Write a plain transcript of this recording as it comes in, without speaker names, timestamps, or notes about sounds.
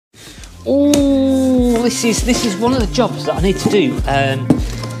Oh, this is one of the jobs that I need to do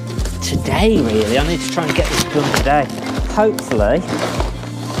today. Really, I need to try and get this done today. Hopefully.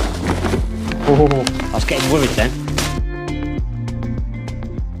 Oh, I was getting worried then.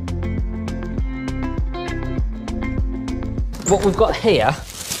 What we've got here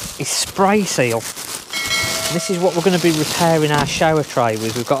is spray seal. This is what we're going to be repairing our shower tray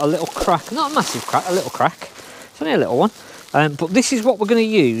with. We've got a little crack, not a massive crack, a little crack. It's only a little one. But this is what we're going to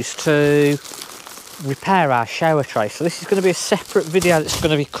use to repair our shower tray. So this is going to be a separate video that's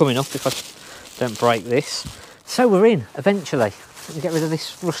going to be coming up if I don't break this. So we're in, eventually. Let me get rid of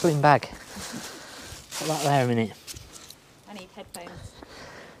this rustling bag. Put that there a minute. I need headphones.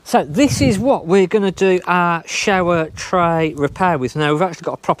 So this is what we're going to do our shower tray repair with. Now we've actually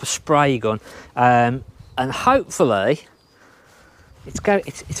got a proper spray gun. And hopefully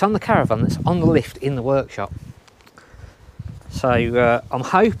it's on the caravan that's on the lift in the workshop. So I'm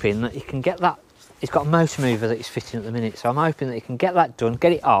hoping that you can get that. It's got a motor mover that is fitting at the minute, so I'm hoping that you can get that done,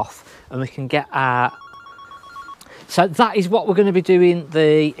 get it off, and we can get our... So that is what we're going to be doing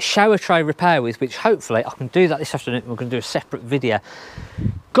the shower tray repair with, which hopefully I can do that this afternoon. We're going to do a separate video.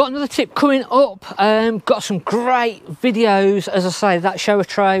 Got another tip coming up. Got some great videos, as I say, that shower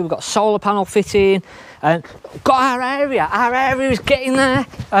tray. We've got solar panel fitting. Got our area. Our area is getting there.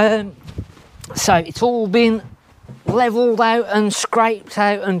 So it's all been levelled out and scraped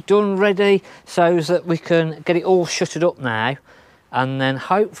out and done ready so that we can get it all shuttered up now, and then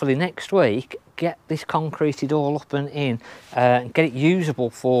hopefully next week get this concreted all up and in and get it usable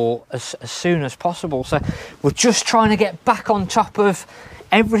for as soon as possible. So we're just trying to get back on top of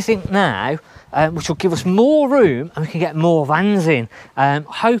everything now, which will give us more room and we can get more vans in.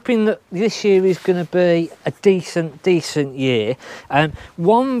 Hoping that this year is going to be a decent year.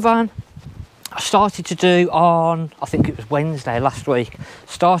 One van I started to do on, I think it was Wednesday last week,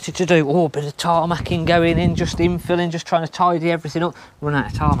 started to do a bit of tarmacking going in, just infilling, just trying to tidy everything up. Run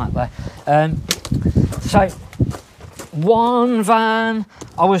out of tarmac there. So one van,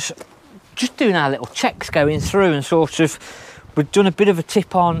 I was just doing our little checks going through, and sort of, we'd done a bit of a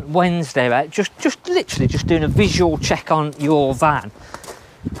tip on Wednesday about just literally just doing a visual check on your van.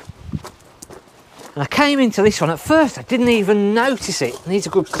 And I came into this one, at first I didn't even notice it. Needs a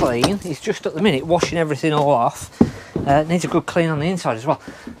good clean. It's just at the minute washing everything all off. Needs a good clean on the inside as well.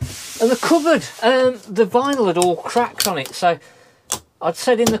 And the cupboard, the vinyl had all cracked on it. So I'd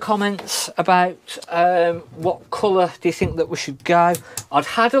said in the comments about what colour do you think that we should go. I'd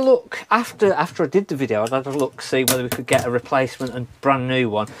had a look, after I did the video, I'd had a look, see whether we could get a replacement and brand new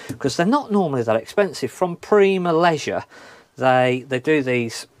one, because they're not normally that expensive. From Prima Leisure, they do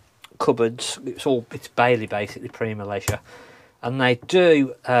these cupboards. It's Bailey basically, Prima Leisure, and they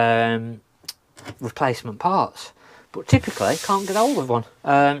do replacement parts, but typically can't get hold of one.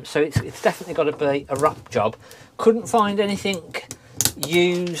 So it's definitely got to be a wrap job. Couldn't find anything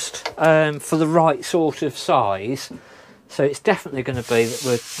used for the right sort of size, so it's definitely going to be that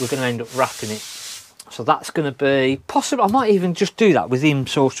we're going to end up wrapping it. So that's going to be possible. I might even just do that within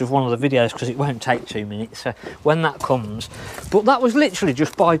sort of one of the videos, because it won't take 2 minutes when that comes. But that was literally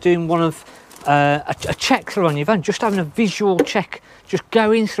just by doing one of a check through on your van, just having a visual check, just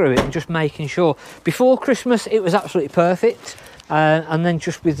going through it and just making sure. Before Christmas it was absolutely perfect, and then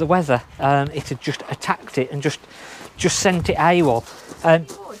just with the weather it had just attacked it and just sent it AWOL.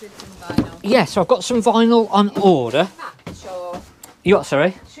 Yeah, so I've got some vinyl on order. You what,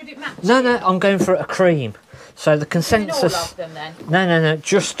 sorry? Should it match? No, I'm going for a cream. So the consensus. All of them then? No,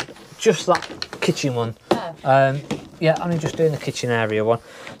 just that kitchen one. Oh. Yeah, I'm just doing the kitchen area one.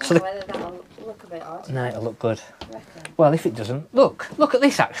 So whether that'll look a bit odd. No, it'll look good. Well, if it doesn't, look at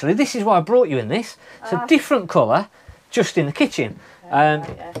this. Actually, this is why I brought you in this. It's a different colour, just in the kitchen. Right,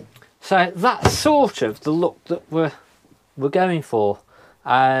 yeah. So that's sort of the look that we're going for.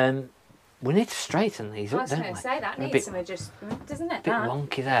 We need to straighten these up, don't we? I was going to say, that needs some adjustment, doesn't it? A bit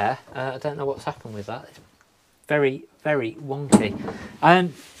wonky there. I don't know what's happened with that. It's very, very wonky.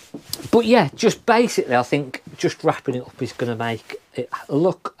 But yeah, just basically, I think just wrapping it up is going to make it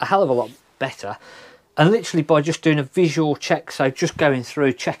look a hell of a lot better. And literally by just doing a visual check, so just going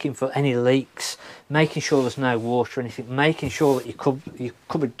through, checking for any leaks, making sure there's no water or anything, making sure that your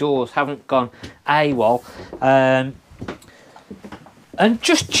cupboard doors haven't gone AWOL. And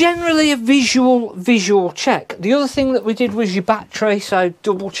just generally a visual check. The other thing that we did was your battery, so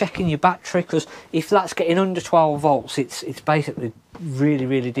double checking your battery, because if that's getting under 12 volts, it's basically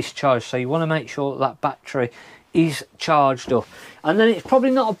really discharged. So you want to make sure that battery is charged up. And then it's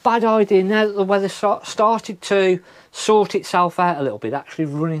probably not a bad idea, now that the weather started to sort itself out a little bit, actually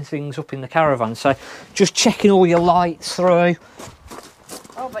running things up in the caravan. So just checking all your lights through,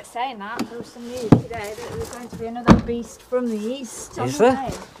 Oh, but saying that, there was some news today that there's going to be another beast from the east. Is there?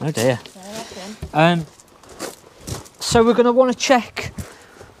 Oh dear. So, so we're going to want to check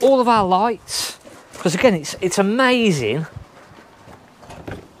all of our lights, because again it's amazing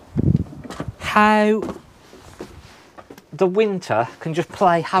how the winter can just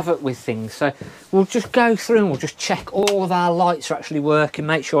play havoc with things. So we'll just go through and we'll just check all of our lights are actually working,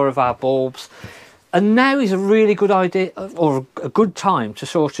 make sure of our bulbs. And now is a really good idea, or a good time to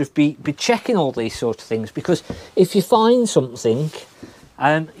sort of be checking all these sort of things, because if you find something,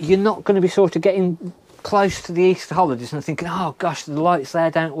 you're not going to be sort of getting close to the Easter holidays and thinking, oh gosh, the lights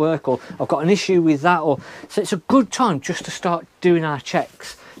there don't work, or I've got an issue with that. Or so it's a good time just to start doing our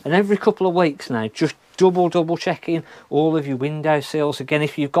checks. And every couple of weeks now, just double checking all of your window sills. Again,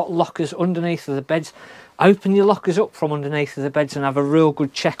 if you've got lockers underneath of the beds, open your lockers up from underneath of the beds and have a real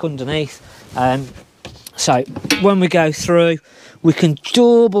good check underneath. So when we go through, we can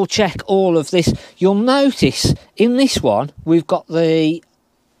double check all of this. You'll notice in this one we've got the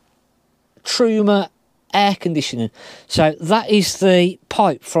Truma air conditioning. So that is the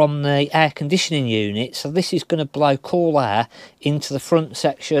pipe from the air conditioning unit. So this is going to blow cool air into the front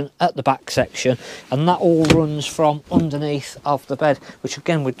section, at the back section, and that all runs from underneath of the bed, which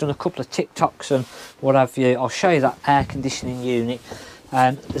again we've done a couple of TikToks and what have you. I'll show you that air conditioning unit.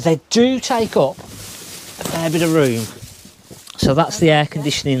 They do take up a fair bit of room. So that's the air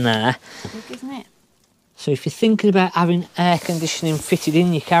conditioning there. big, isn't it? So if you're thinking about having air conditioning fitted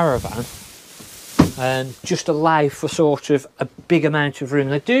in your caravan, just allow for sort of a big amount of room.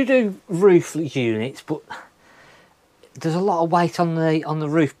 They do roof units, but there's a lot of weight on the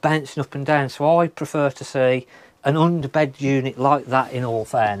roof bouncing up and down, so I prefer to see an underbed unit like that, in all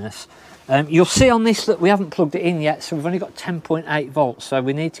fairness. You'll see on this that we haven't plugged it in yet, so we've only got 10.8 volts, so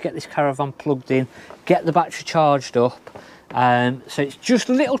we need to get this caravan plugged in, get the battery charged up. So it's just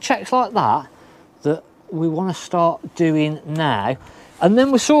little checks like that that we want to start doing now, and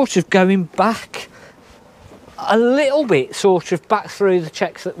then we're sort of going back a little bit, sort of back through the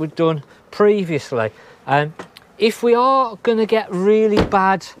checks that we've done previously. If we are going to get really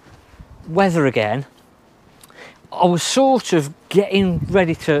bad weather again, I was sort of getting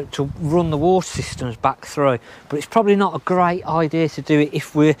ready to run the water systems back through, but it's probably not a great idea to do it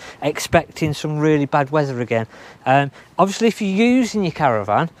if we're expecting some really bad weather again. Obviously if you're using your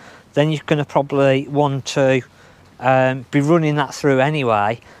caravan, then you're going to probably want to be running that through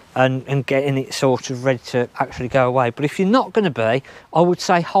anyway, and getting it sort of ready to actually go away. But if you're not going to be, I would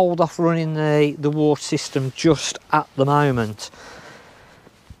say hold off running the water system just at the moment.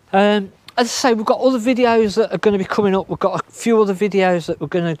 As I say, we've got other videos that are going to be coming up. We've got a few other videos that we're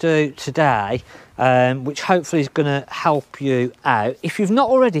going to do today, which hopefully is going to help you out. If you've not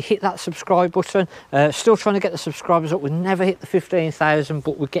already, hit that subscribe button. Still trying to get the subscribers up. We've never hit the 15,000,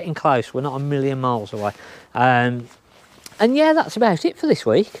 but we're getting close. We're not a million miles away. And yeah, that's about it for this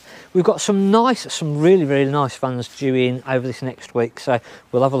week. We've got some really nice vans due in over this next week, so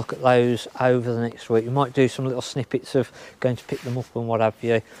we'll have a look at those over the next week. We might do some little snippets of going to pick them up and what have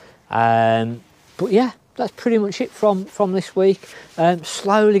you. But yeah, that's pretty much it from this week.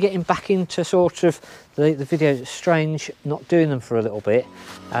 Slowly getting back into sort of the videos. It's strange not doing them for a little bit.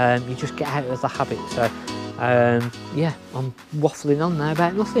 You just get out of the habit. So yeah, I'm waffling on now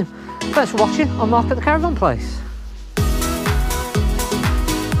about nothing. Thanks for watching. I'm Mark at the Caravan Place.